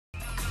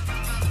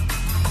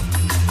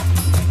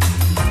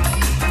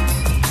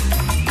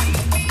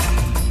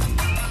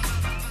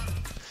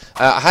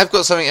I have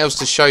got something else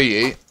to show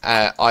you.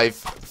 I've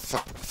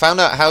found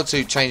out how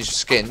to change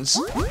skins.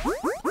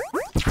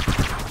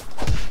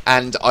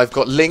 And I've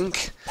got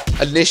Link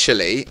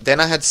initially, then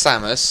I had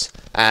Samus,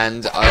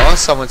 and I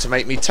asked someone to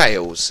make me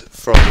Tails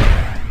from...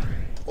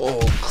 Oh,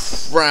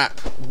 crap.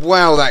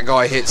 Wow, that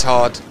guy hits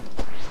hard.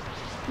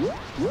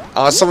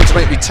 I asked someone to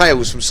make me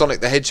Tails from Sonic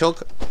the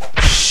Hedgehog.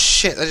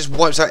 Shit, that just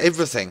wipes out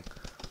everything.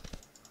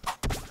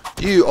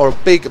 You are a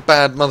big,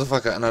 bad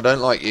motherfucker, and I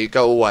don't like you.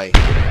 Go away.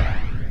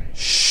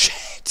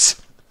 Shit.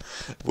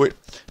 Wait,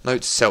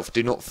 note to self,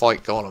 do not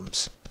fight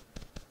golems.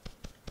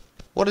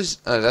 What is...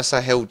 Oh, that's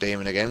a hell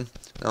demon again.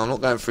 No, I'm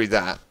not going through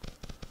that.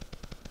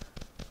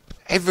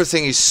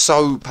 Everything is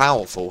so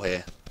powerful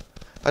here.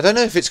 I don't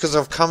know if it's because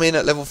I've come in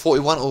at level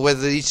 41 or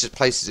whether these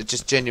places are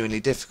just genuinely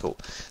difficult.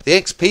 The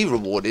XP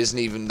reward isn't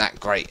even that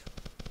great.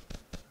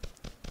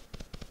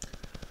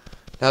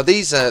 Now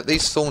these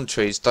thorn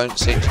trees don't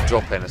seem to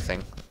drop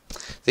anything.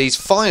 These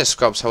fire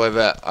scrubs,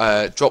 however,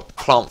 drop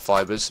plant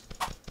fibres,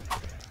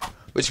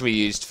 which can be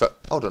used for...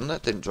 Hold on,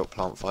 that didn't drop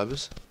plant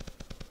fibres.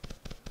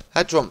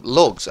 That dropped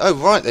logs. Oh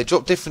right, they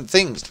drop different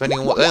things depending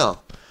on what they are.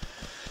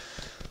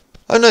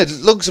 Oh no,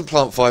 logs and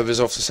plant fibres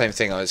are off the same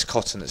thing. Oh, it's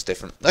cotton that's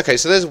different. Okay,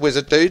 so there's a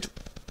wizard dude.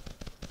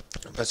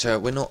 But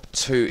we're not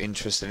too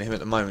interested in him at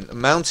the moment. The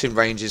mountain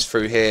ranges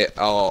through here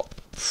are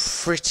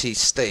pretty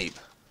steep.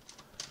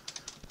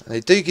 They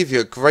do give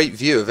you a great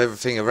view of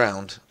everything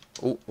around.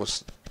 Oh,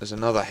 there's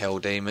another hell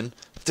demon.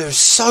 There's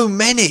so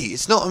many!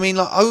 It's not, I mean,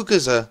 like,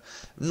 ogres are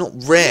not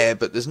rare,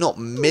 but there's not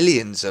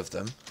millions of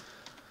them.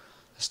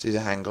 Let's do the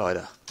hang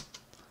glider.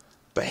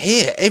 But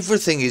here,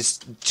 everything is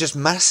just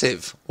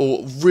massive,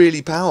 or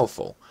really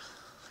powerful.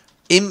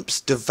 Imps,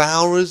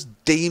 devourers,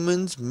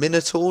 demons,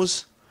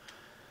 minotaurs.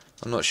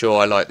 I'm not sure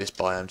I like this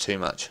biome too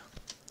much.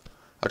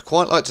 I'd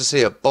quite like to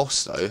see a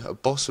boss, though. A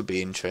boss would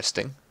be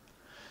interesting.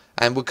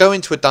 And we'll go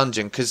into a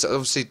dungeon, because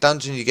obviously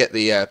dungeon you get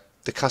the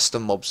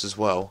custom mobs as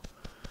well.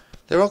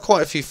 There are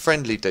quite a few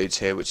friendly dudes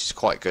here, which is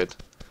quite good.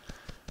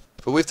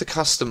 But with the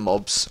custom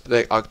mobs,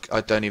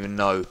 I don't even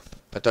know.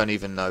 I don't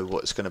even know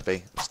what it's going to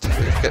be. Let's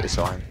get this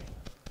iron.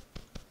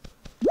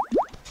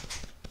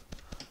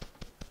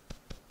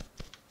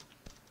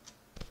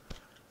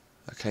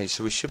 Okay,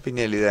 so we should be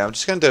nearly there. I'm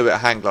just going to do a bit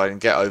of hang glide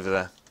and get over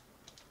there.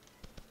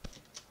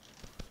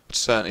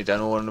 Certainly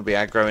don't want to be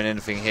aggroing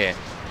anything here.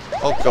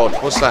 Oh god,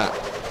 what's that?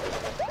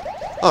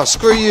 Oh,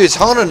 screw you, it's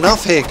hard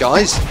enough here,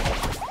 guys.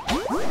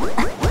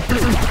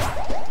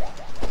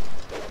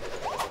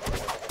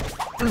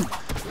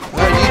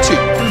 No, you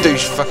two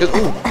douche fuckers.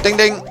 Ooh, ding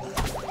ding.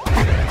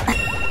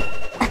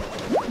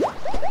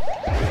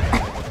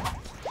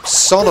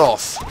 Sod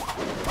off.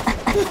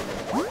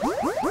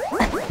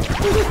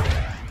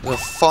 There's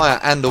a fire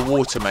and a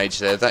water mage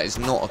there. That is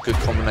not a good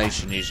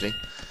combination usually.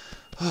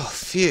 Oh,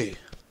 phew.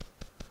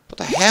 What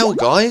the hell,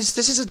 guys?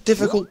 This is a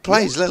difficult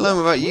place, let alone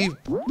without you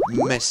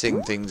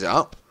messing things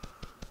up.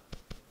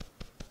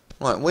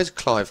 Right, where's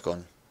Clive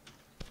gone?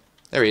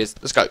 There he is.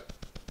 Let's go.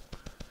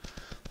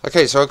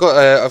 Okay, so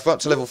I've got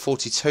to level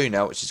 42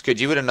 now, which is good.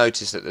 You would have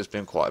noticed that there's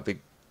been quite a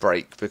big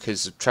break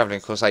because travelling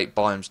across 8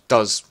 biomes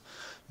does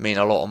mean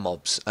a lot of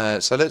mobs.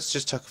 So let's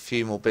just chuck a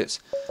few more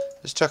bits.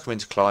 Let's chuck them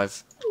into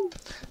Clive.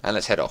 And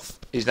let's head off.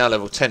 He's now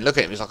level 10. Look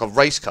at him, he's like a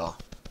race car.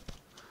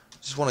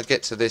 Just want to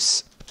get to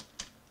this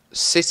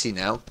city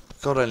now.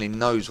 God only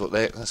knows what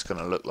that's going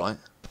to look like.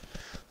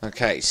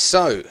 Okay,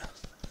 so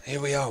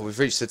here we are. We've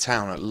reached the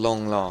town at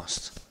long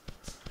last.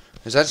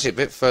 It's actually a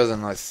bit further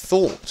than I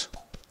thought.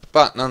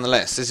 But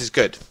nonetheless, this is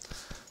good.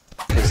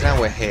 Because now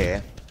we're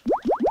here.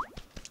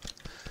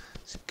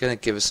 It's going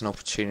to give us an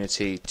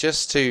opportunity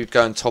just to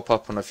go and top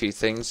up on a few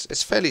things.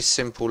 It's a fairly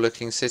simple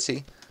looking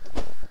city.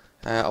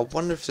 I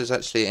wonder if there's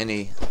actually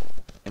any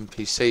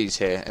NPCs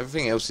here.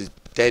 Everything else is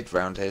dead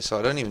round here, so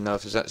I don't even know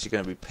if there's actually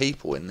going to be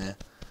people in there.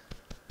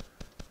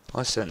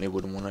 I certainly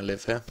wouldn't want to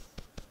live here.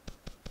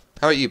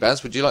 How about you,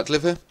 Baz? Would you like to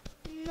live here?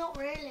 Not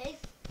really.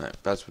 No,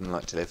 Baz wouldn't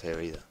like to live here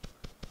either.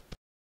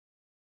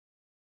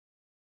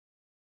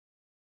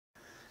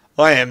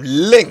 I am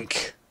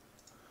Link!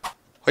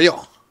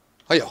 Hiya!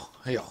 Hiya!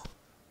 Hiya!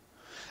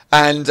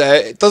 And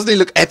doesn't he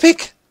look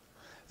epic?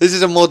 This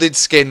is a modded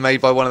skin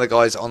made by one of the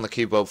guys on the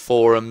Cube World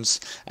forums.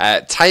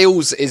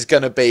 Tails is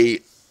going to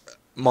be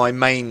my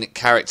main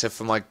character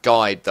for my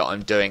guide that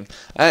I'm doing.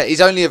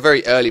 He's only a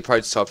very early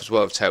prototype as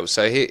well of Tails,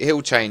 so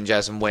he'll change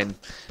as and when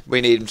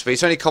we need him to be.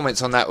 So any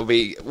comments on that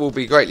will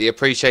be greatly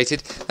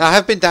appreciated. Now, I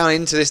have been down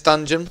into this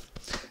dungeon.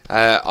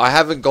 I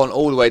haven't gone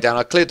all the way down.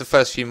 I cleared the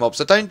first few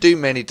mobs. I don't do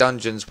many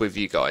dungeons with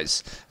you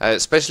guys,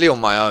 especially on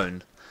my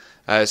own.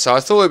 So I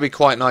thought it would be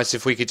quite nice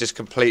if we could just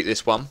complete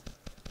this one.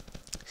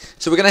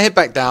 So we're going to head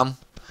back down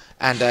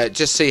and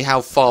just see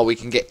how far we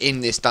can get in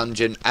this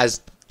dungeon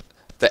as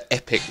the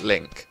epic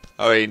Link.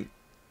 I mean,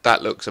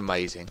 that looks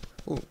amazing.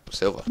 Ooh,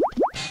 silver.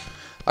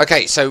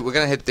 Okay, so we're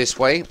going to head this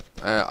way.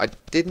 I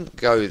didn't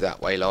go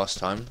that way last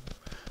time.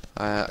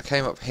 I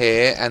came up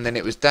here, and then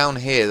it was down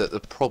here that the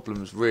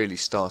problems really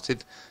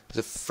started.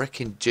 There's a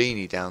freaking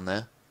genie down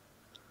there.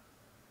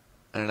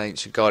 And an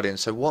ancient guardian.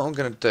 So what I'm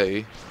going to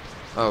do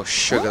Oh,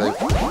 sugar.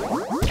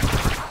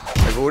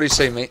 They've already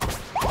seen me.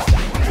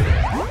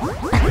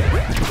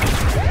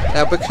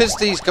 Now, because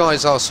these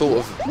guys are sort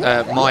of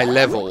my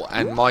level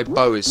and my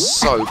bow is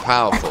so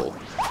powerful,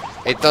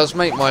 it does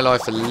make my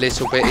life a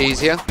little bit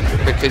easier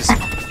because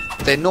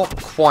they're not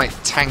quite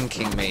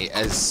tanking me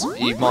as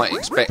you might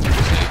expect them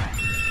to.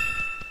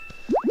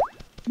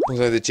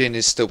 Although the Djinn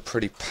is still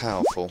pretty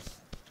powerful.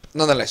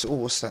 Nonetheless, oh,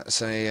 what's that?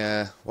 It's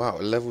a, wow,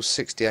 a level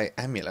 68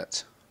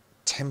 amulet.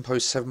 Tempo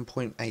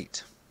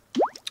 7.8.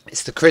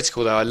 It's the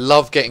critical though. I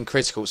love getting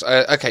criticals.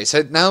 Okay,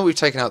 so now that we've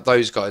taken out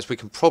those guys, we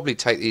can probably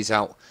take these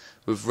out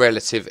with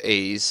relative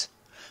ease.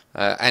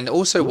 And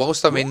also,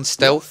 whilst I'm in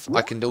stealth,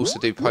 I can also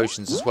do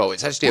potions as well.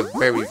 It's actually a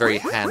very, very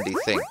handy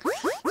thing.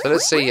 So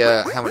let's see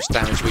how much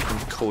damage we can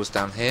cause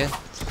down here.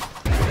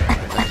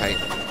 Okay.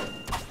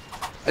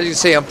 As you can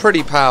see, I'm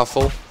pretty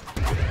powerful.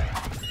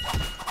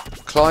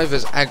 Clive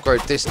has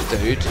aggroed this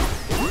dude.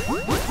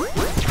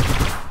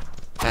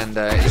 And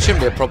it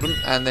shouldn't be a problem.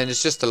 And then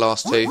it's just the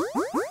last two.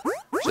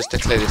 Just to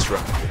clear this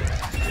room.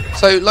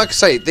 So, like I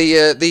say,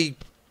 the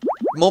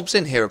mobs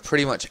in here are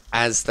pretty much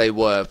as they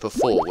were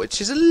before,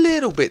 which is a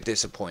little bit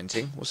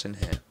disappointing. What's in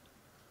here?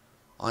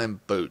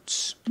 Iron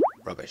boots.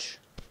 Rubbish.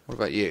 What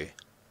about you?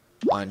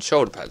 Iron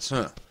shoulder pads.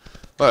 Huh.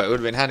 Well, it would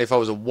have been handy if I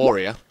was a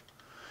warrior.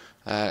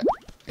 Yep,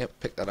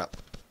 pick that up.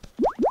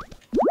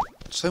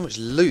 So much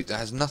loot that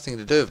has nothing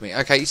to do with me.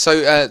 Okay, so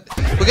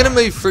we're going to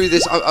move through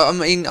this. I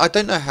mean, I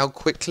don't know how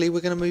quickly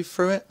we're going to move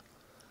through it.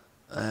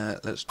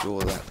 Let's draw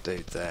that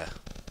dude there.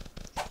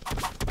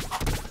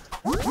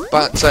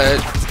 But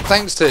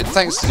thanks to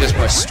just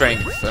my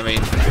strength, I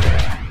mean,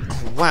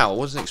 wow, I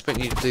wasn't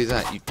expecting you to do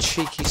that, you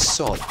cheeky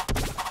sod.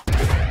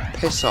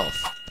 Piss off.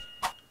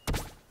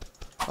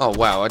 Oh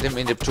wow, I didn't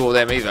mean to draw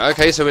them either.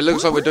 Okay, so it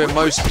looks like we're doing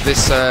most of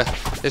this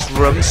this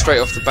room straight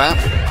off the bat.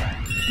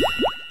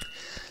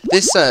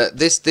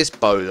 This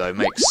bow though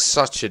makes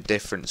such a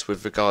difference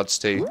with regards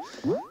to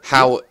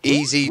how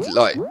easy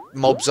like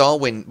mobs are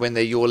when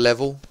they're your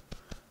level,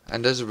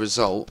 and as a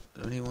result,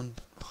 anyone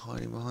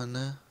hiding behind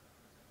there?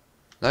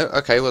 No?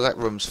 Okay, well that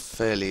room's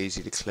fairly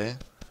easy to clear.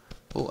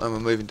 Oh, and we're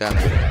moving down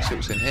here. See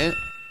what's in here.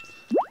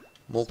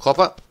 More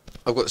copper.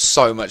 I've got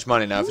so much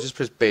money now. If I just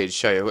press B to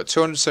show you, I've got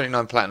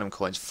 279 platinum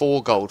coins,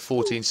 4 gold,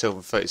 14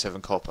 silver,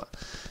 37 copper.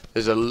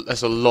 That's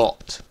a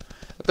lot.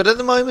 But at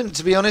the moment,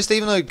 to be honest,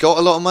 even though I've got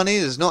a lot of money,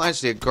 there's not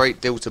actually a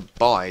great deal to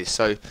buy.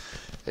 So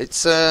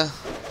it's a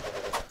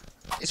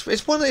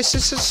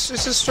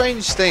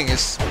strange thing.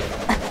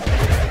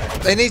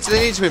 They need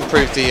to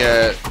improve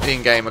the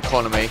in-game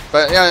economy,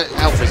 but yeah,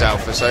 alpha's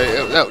alpha,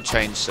 so that'll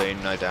change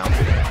soon, no doubt.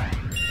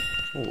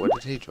 Oh, what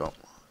did he drop?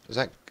 Was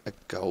that a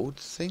gold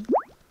thing?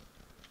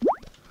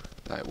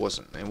 No, it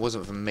wasn't. It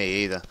wasn't for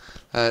me either.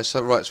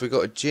 So right, so we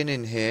got a Djinn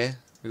in here.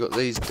 We got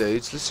these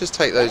dudes. Let's just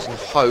take those and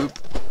hope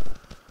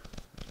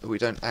that we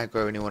don't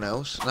aggro anyone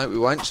else. No, we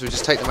won't. So we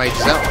just take the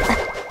mages out.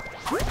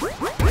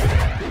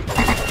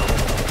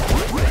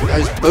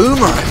 Those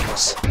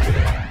boomerangs.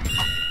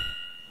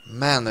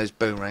 Man, those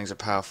boomerangs are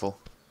powerful.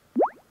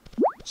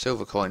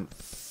 Silver coin,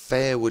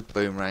 Fairwood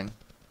boomerang.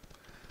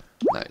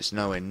 No, it's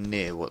nowhere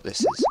near what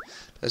this is.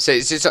 That's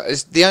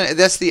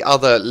the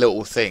other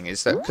little thing,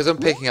 is that because I'm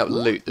picking up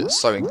loot that's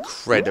so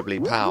incredibly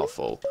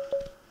powerful,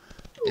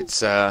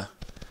 it's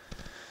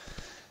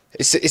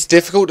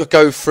difficult to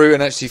go through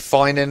and actually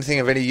find anything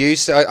of any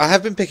use. I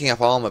have been picking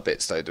up armor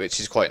bits though, which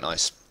is quite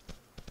nice.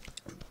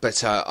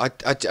 But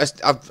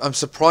I'm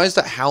surprised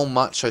at how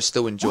much I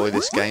still enjoy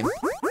this game.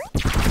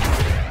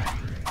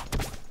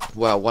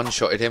 Wow,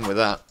 one-shotted him with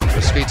that.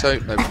 Mosquito,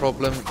 no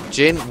problem.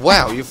 Djinn,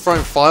 wow, you've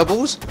thrown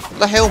fireballs? What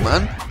the hell,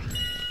 man?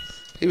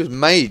 He was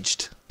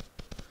maged.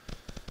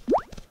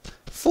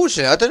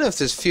 Fortunately, I don't know if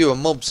there's fewer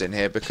mobs in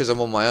here because I'm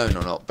on my own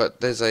or not,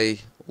 but there's a...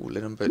 Ooh,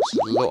 linen boots,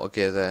 a lot of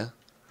gear there.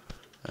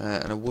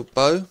 And a wood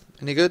bow.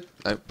 Any good?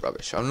 No,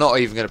 rubbish. I'm not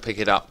even going to pick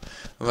it up.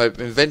 My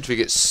inventory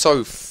gets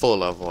so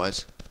full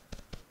otherwise.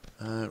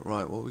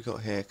 Right, what we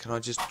got here? Can I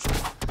just...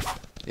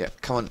 Yeah,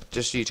 come on,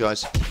 just you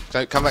guys.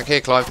 Don't come back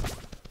here, Clive.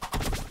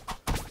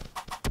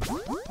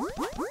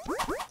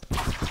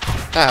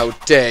 How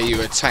dare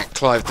you attack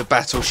Clive the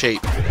battle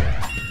sheep?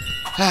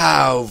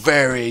 How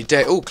very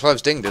dare... Oh,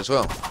 Clive's dinged as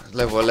well.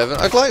 Level 11.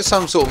 I'd like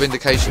some sort of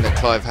indication that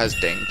Clive has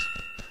dinged.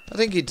 I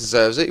think he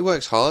deserves it. He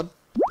works hard.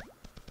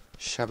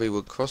 Shabby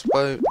wood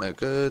crossbow. No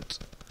good.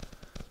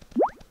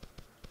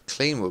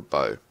 Clean wood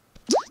bow.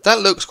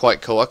 That looks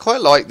quite cool. I quite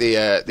like the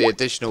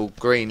additional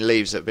green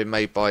leaves that have been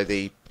made by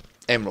the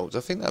emeralds. I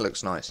think that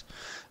looks nice.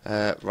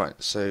 Right,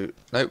 so...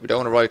 No, we don't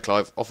want to ride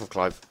Clive. Off of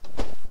Clive.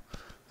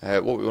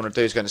 What we want to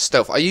do is go into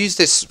stealth. I use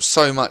this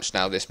so much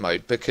now, this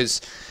mode, because,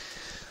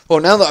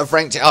 well, now that I've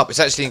ranked it up, it's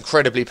actually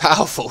incredibly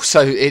powerful,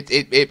 so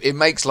it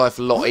makes life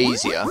a lot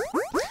easier.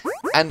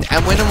 And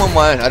when I'm on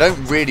my own, I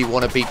don't really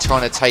want to be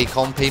trying to take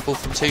on people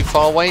from too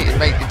far away.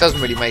 It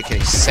doesn't really make any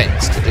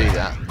sense to do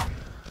that.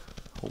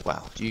 Oh,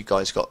 wow, you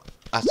guys got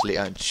utterly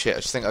owned. Shit,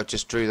 I just think I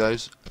just drew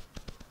those.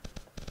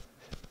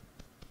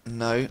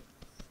 No.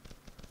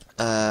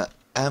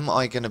 Am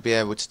I going to be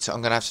able to...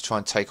 I'm going to have to try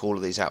and take all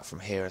of these out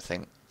from here, I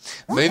think.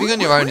 Moving on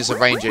your own as a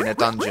ranger in a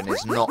dungeon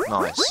is not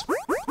nice.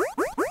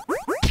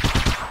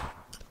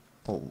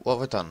 Oh, what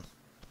have I done?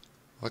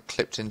 Have I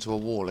clipped into a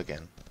wall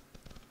again?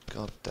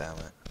 God damn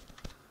it.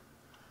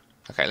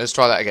 Okay, let's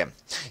try that again.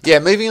 Yeah,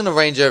 moving on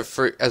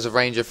as a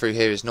ranger through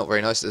here is not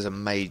very nice. There's a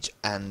mage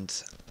and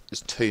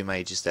there's two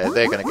mages there.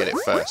 They're going to get it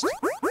first.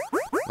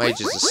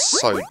 Mages are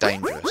so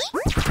dangerous.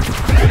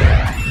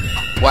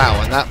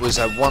 Wow, and that was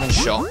a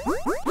one-shot.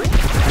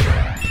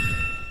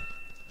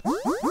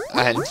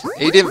 And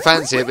he didn't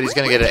fancy it, but he's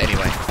going to get it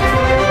anyway.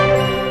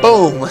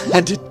 Boom!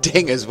 And a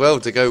ding as well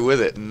to go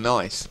with it.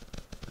 Nice.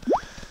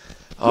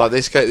 Oh,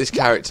 this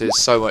character is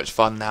so much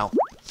fun now.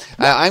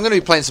 I'm going to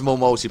be playing some more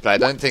multiplayer. I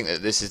don't think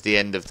that this is the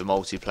end of the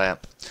multiplayer.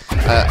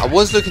 I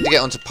was looking to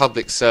get onto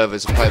public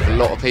servers and play with a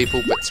lot of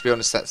people, but to be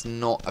honest, that's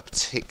not a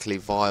particularly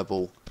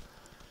viable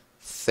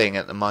thing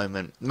at the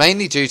moment.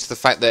 Mainly due to the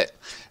fact that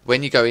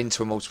when you go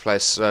into a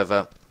multiplayer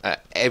server,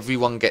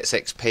 everyone gets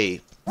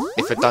XP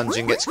if a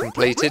dungeon gets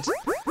completed.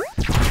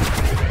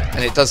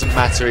 And it doesn't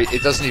matter.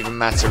 It doesn't even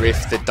matter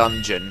if the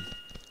dungeon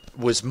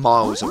was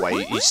miles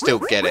away. You still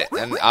get it,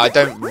 and I'm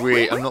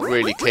not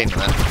really keen on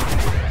that.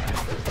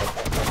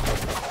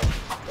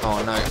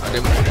 Oh no!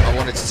 I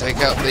wanted to take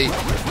out the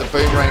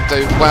boomerang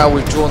dude. Wow,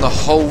 we've drawn the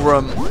whole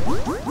room.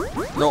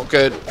 Not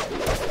good.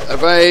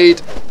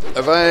 Evade,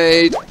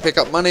 evade. Pick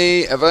up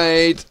money.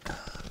 Evade.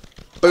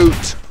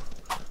 Boot.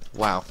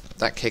 Wow,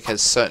 that kick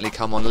has certainly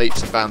come on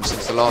leaps and bounds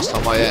since the last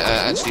time I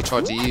actually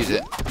tried to use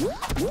it.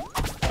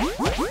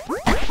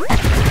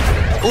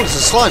 Oh, there's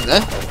a slime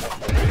there.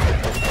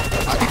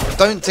 I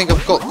don't think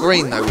I've got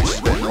green though, which is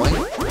a bit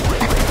annoying.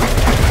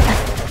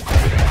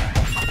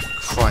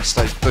 Christ,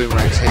 those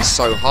boomerangs hit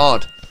so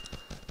hard.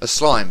 A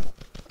slime.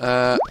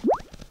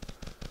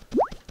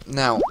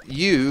 Now,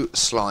 you,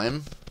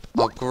 slime,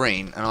 are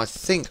green, and I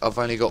think I've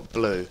only got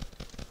blue.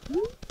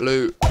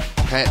 Blue,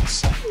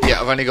 pets.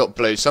 Yeah, I've only got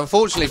blue. So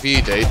unfortunately for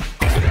you, dude,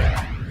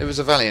 it was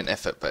a valiant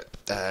effort, but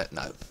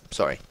no,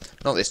 sorry.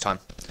 Not this time.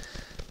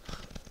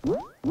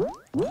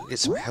 Get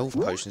some health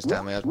potions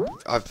down there.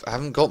 I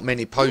haven't got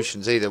many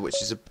potions either,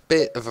 which is a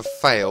bit of a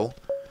fail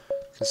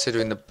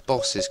considering the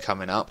boss is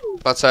coming up.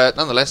 But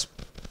nonetheless,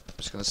 I'm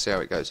just going to see how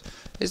it goes.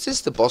 Is this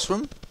the boss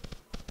room?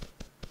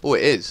 Oh,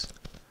 it is.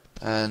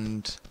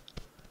 And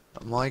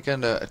am I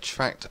going to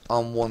attract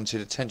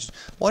unwanted attention?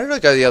 Why did I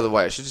go the other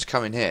way? I should just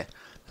come in here.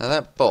 Now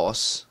that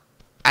boss,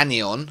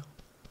 Anion.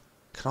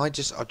 I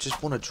just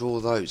want to draw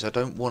those. I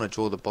don't want to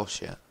draw the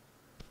boss yet.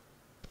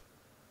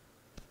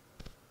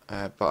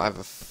 But I have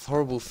a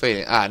horrible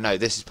feeling. Ah, no,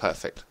 this is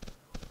perfect.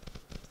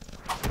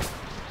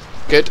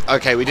 Good.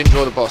 Okay, we didn't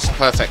draw the boss.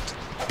 Perfect.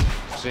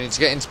 So we need to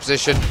get into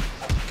position,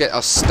 get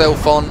our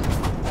stealth on.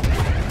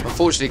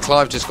 Unfortunately,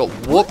 Clive just got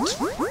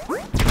whooped.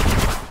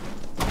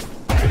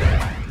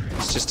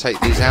 Let's just take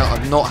these out.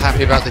 I'm not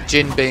happy about the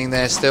Jinn being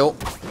there still,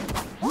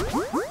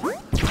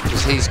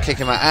 because he's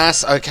kicking my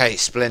ass. Okay,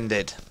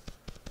 splendid.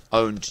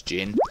 Owned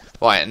Jinn.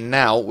 Right, and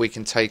now we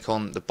can take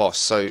on the boss.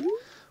 So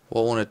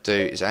what I want to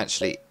do is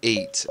actually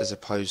eat as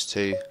opposed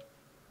to...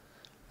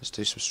 Let's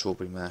do some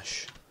strawberry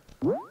mash.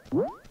 Don't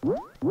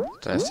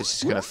know if this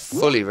is going to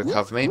fully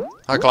recover me.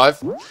 Hi,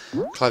 Clive.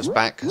 Clive's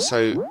back.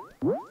 So,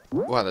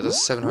 wow, that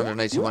does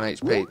 781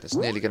 HP. That's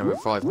nearly going to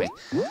revive me.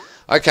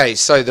 Okay,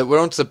 so that we're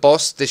on to the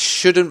boss. This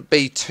shouldn't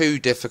be too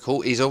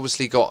difficult. He's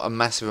obviously got a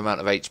massive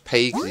amount of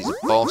HP because he's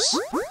a boss.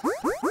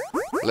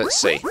 Let's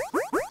see.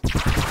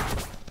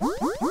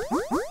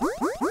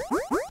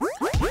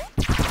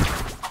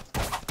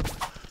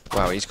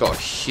 Wow, he's got a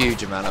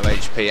huge amount of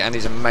HP, and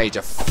he's a mage.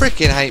 I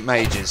freaking hate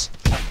mages.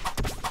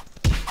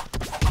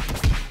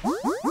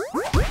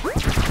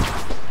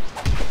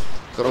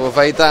 Got to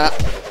evade that.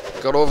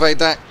 Got to evade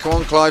that. Come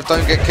on, Clive,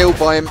 don't get killed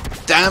by him.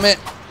 Damn it.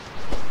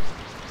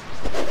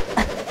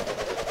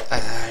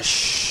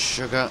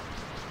 Sugar.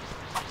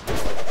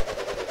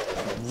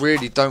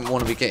 Really don't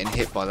want to be getting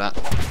hit by that.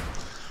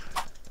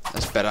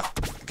 That's better.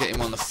 Get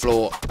him on the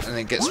floor, and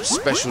then get some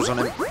specials on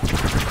him.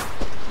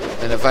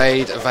 Then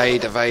evade,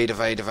 evade, evade,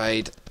 evade,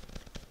 evade.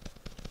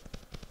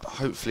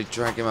 Hopefully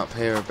drag him up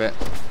here a bit.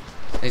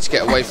 Need to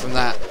get away from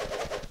that.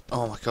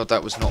 Oh my god,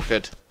 that was not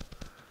good.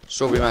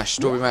 Strawberry mash,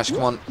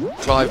 come on.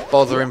 Clive,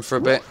 bother him for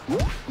a bit.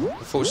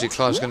 Unfortunately,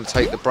 Clive's going to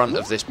take the brunt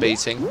of this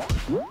beating.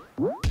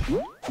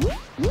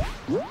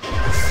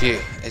 Phew,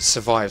 it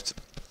survived.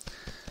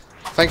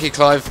 Thank you,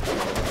 Clive.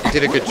 You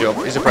did a good job.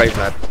 He's a brave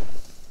lad.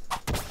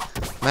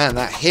 Man,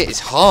 that hit is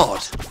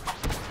hard.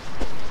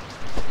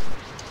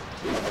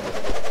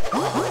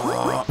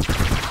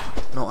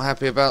 Not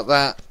happy about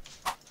that.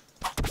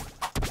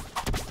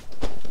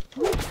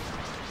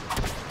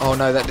 Oh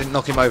no, that didn't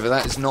knock him over.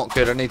 That is not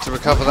good. I need to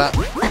recover that.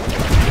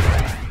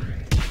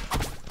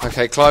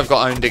 Okay, Clive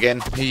got owned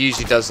again. He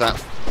usually does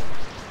that.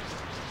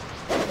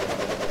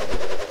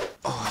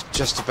 Oh,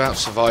 just about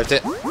survived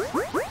it.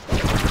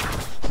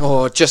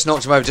 Oh, just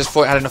knocked him over. Just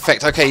thought it had an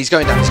effect. Okay, he's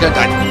going down. He's going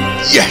down.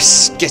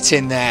 Yes! Get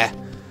in there.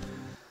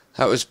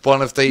 That was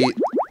one of the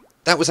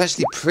That was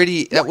actually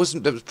pretty. That was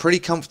pretty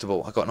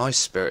comfortable. I got an ice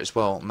spirit as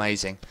well.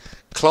 Amazing.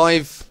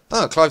 Clive.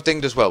 Oh, Clive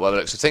dinged as well by the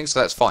looks of things, so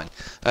that's fine.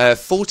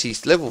 40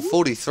 level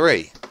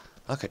 43,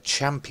 like a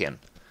champion.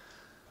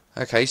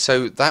 Okay,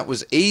 so that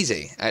was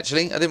easy.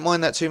 Actually, I didn't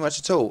mind that too much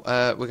at all.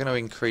 We're going to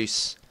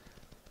increase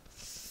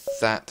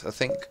that, I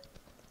think.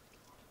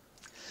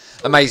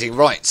 Amazing.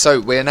 Right. So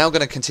we're now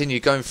going to continue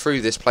going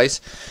through this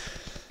place.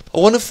 I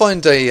want to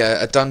find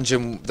a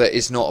dungeon that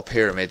is not a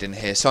pyramid in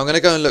here, so I'm going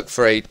to go and look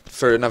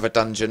for another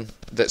dungeon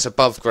that's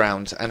above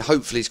ground, and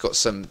hopefully it's got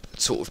some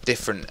sort of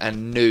different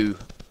and new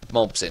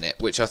mobs in it,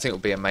 which I think will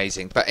be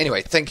amazing. But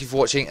anyway, thank you for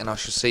watching, and I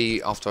shall see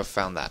you after I've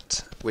found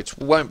that, which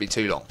won't be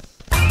too long.